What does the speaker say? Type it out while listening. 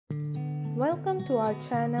Welcome to our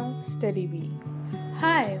channel Study Bee.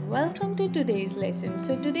 Hi, welcome to today's lesson.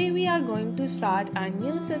 So today we are going to start our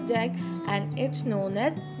new subject and it's known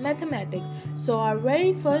as mathematics. So our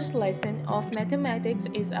very first lesson of mathematics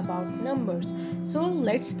is about numbers. So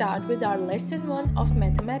let's start with our lesson 1 of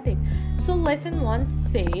mathematics. So lesson 1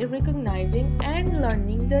 say recognizing and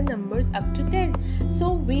learning the numbers up to 10.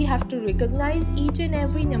 So we have to recognize each and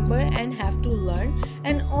every number and have to learn,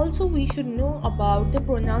 and also we should know about the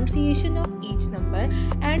pronunciation of each number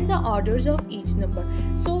and the orders of each number.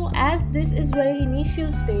 So as this is very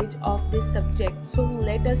initial stage of this subject, so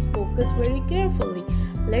let us focus very carefully.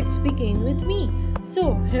 Let's begin with me.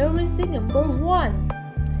 So here is the number 1.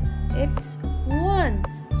 It's 1.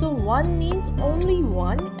 So 1 means only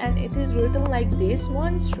 1 and it is written like this,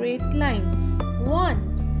 one straight line.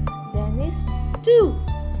 1. Then is 2.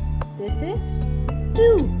 This is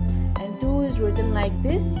 2. And 2 is written like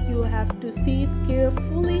this. You have to see it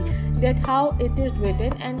carefully that how it is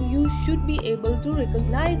written, and you should be able to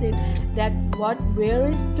recognize it, that where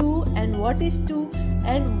is 2 and what is 2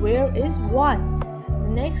 and where is 1. The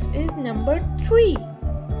next is number 3.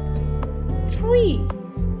 3.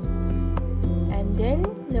 And then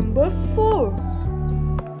number 4.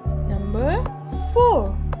 Number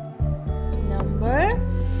 4. Number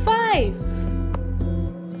 5.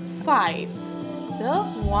 5. So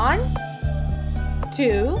 1,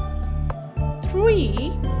 2,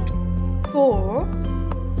 3, 4,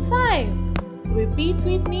 5. Repeat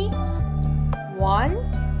with me. 1,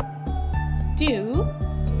 2,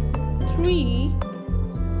 3,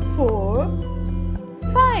 4,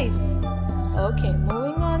 5. Okay,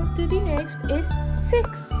 moving on to the next is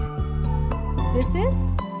 6. This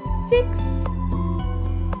is 6,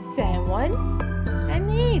 7,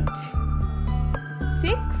 and 8.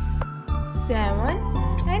 6, 7,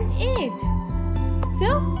 and 8. So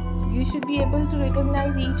you should be able to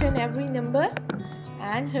recognize each and every number.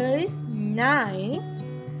 And here is 9,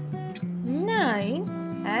 9,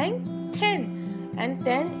 and 10. And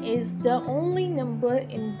 10 is the only number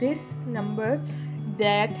in this number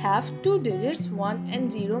that have 2 digits. 1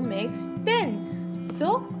 and 0 makes 10.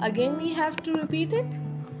 So again we have to repeat it.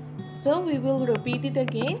 So we will repeat it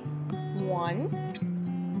again. 1,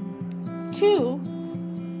 2,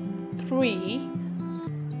 3,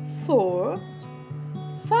 4,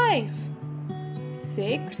 5,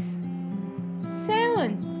 6,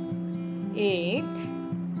 7, 8,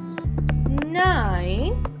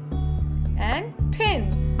 9, and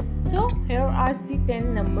 10. So here are the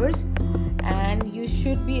 10 numbers, and you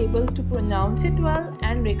should be able to pronounce it well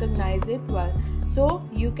and recognize it well. So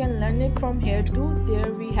you can learn it from here too.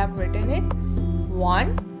 There we have written it.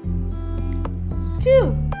 1,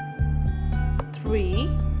 2, 3,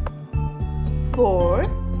 4,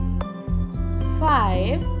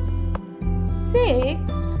 5,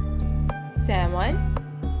 6, 7,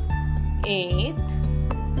 8,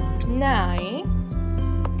 9,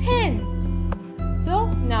 10. So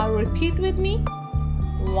now repeat with me.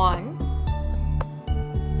 1,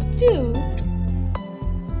 2,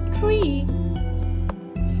 3,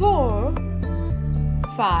 4,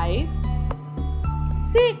 5,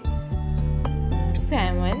 6,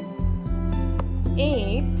 7,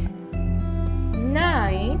 8,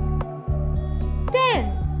 9,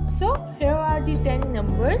 10. So here are the 10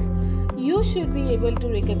 numbers. You should be able to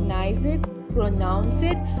recognize it, pronounce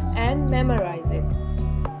it, and memorize it.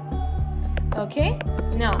 Okay,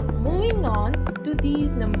 now moving on to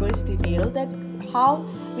these numbers detail, that how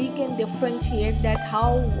we can differentiate, that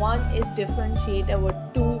how 1 is differentiate over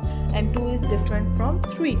 2 and 2 is different from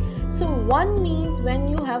 3. So 1 means when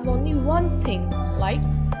you have only one thing, like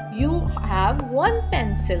you have one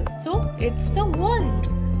pencil, so it's the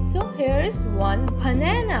 1. So here is one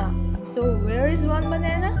banana. So where is one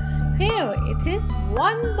banana? Here it is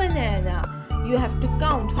one banana. You have to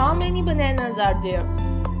count how many bananas are there.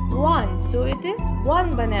 1. So it is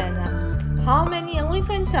one banana. How many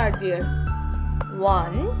elephants are there?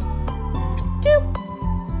 1, 2.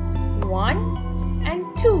 1 and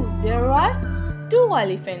 2. There are 2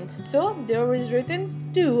 elephants. So there is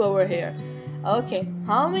written 2 over here. Okay,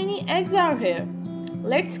 how many eggs are here?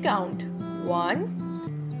 Let's count. 1,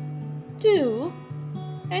 2,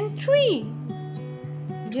 and 3.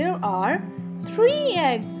 There are 3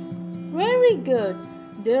 eggs. Very good.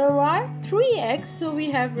 There are 3 eggs, so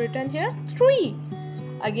we have written here 3.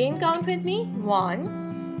 Again count with me. 1,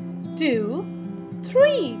 2,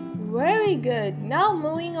 3. Very good. Now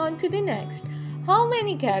moving on to the next. How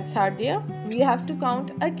many cats are there? We have to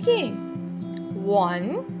count again.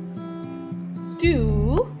 1,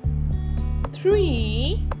 2,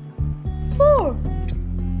 3, 4.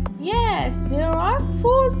 Yes, there are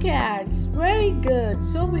 4 cats. Very good.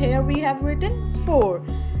 So here we have written 4.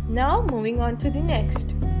 Now moving on to the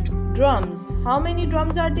next. Drums. How many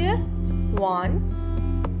drums are there?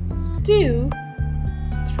 1, 2,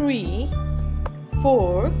 3,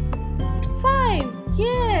 4, 5.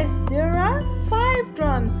 Yes, there are 5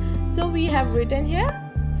 drums. So we have written here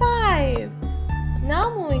 5.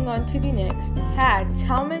 Now moving on to the next. Hats.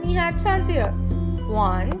 How many hats are there?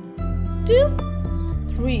 1, 2,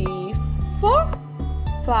 3, 4,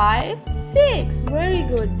 5, 6. Very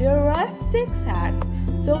good. There are 6 hats.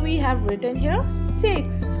 So we have written here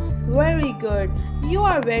 6. Very good. You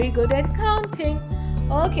are very good at counting.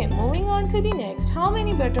 Okay, moving on to the next. How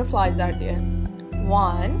many butterflies are there?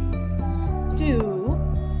 1, 2,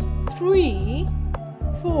 3,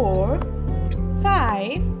 4,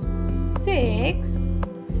 5, 6,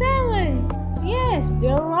 7. Yes,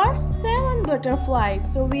 there are 7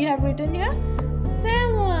 butterflies. So we have written here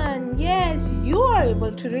 7. Yes, you are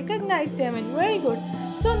able to recognize 7. Very good.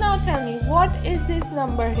 So now tell me, what is this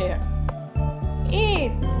number here?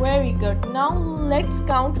 8. Very good. Now let's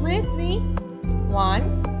count with me.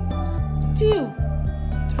 1, 2,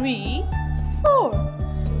 3, 4,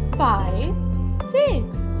 5,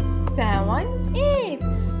 6, 7, 8.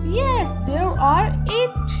 Yes, there are 8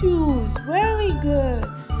 shoes. Very good.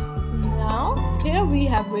 Now here we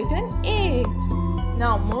have written 8.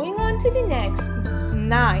 Now moving on to the next.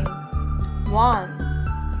 9.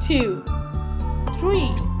 1, 2,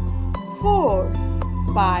 3, 4,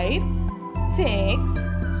 5, 6,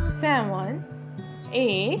 7,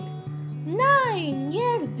 8, 9.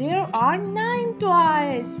 Yes, there are 9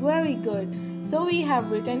 toys. Very good. So we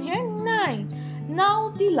have written here 9. Now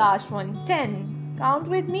the last one, 10. Count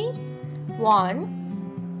with me.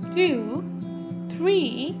 1, 2,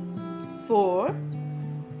 3, 4,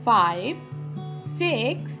 5,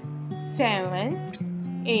 6, 7,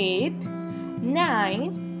 8,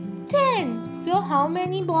 9, 10. So how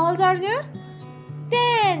many balls are there?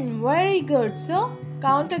 10. Very good. So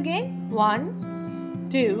count again. 1,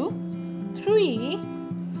 2, 3,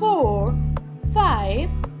 4, 5,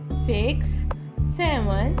 6,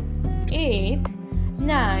 7, 8,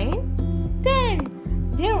 9,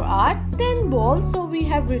 10. There are 10 balls. So we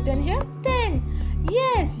have written here 10.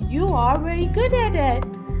 Yes, you are very good at it.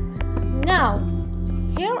 Now,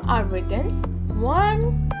 here are written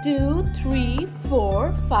 1, 2, 3,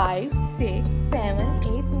 4, 5, 6, 7,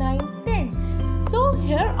 8, 9, 10. So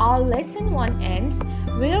here our lesson 1 ends,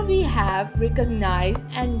 where we have recognized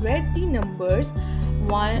and read the numbers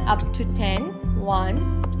 1 up to 10.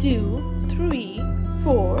 1, 2, 3,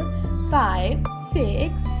 4, 5,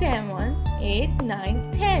 6, 7, 8,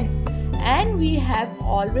 9, 10. And we have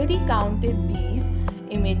already counted these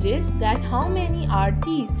images, that how many are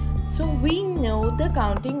these. So we know the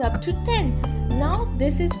counting up to 10. Now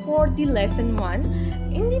this is for the lesson 1.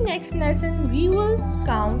 In the next lesson we will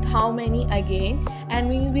count how many again, and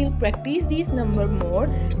we will practice this number more.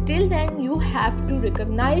 Till then you have to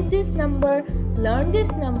recognize this number, learn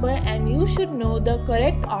this number, and you should know the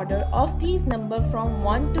correct order of these numbers from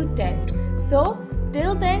 1 to 10. So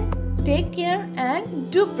till then, take care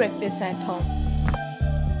and do practice at home.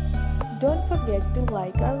 Don't forget to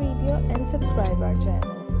like our video and subscribe our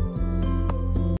channel.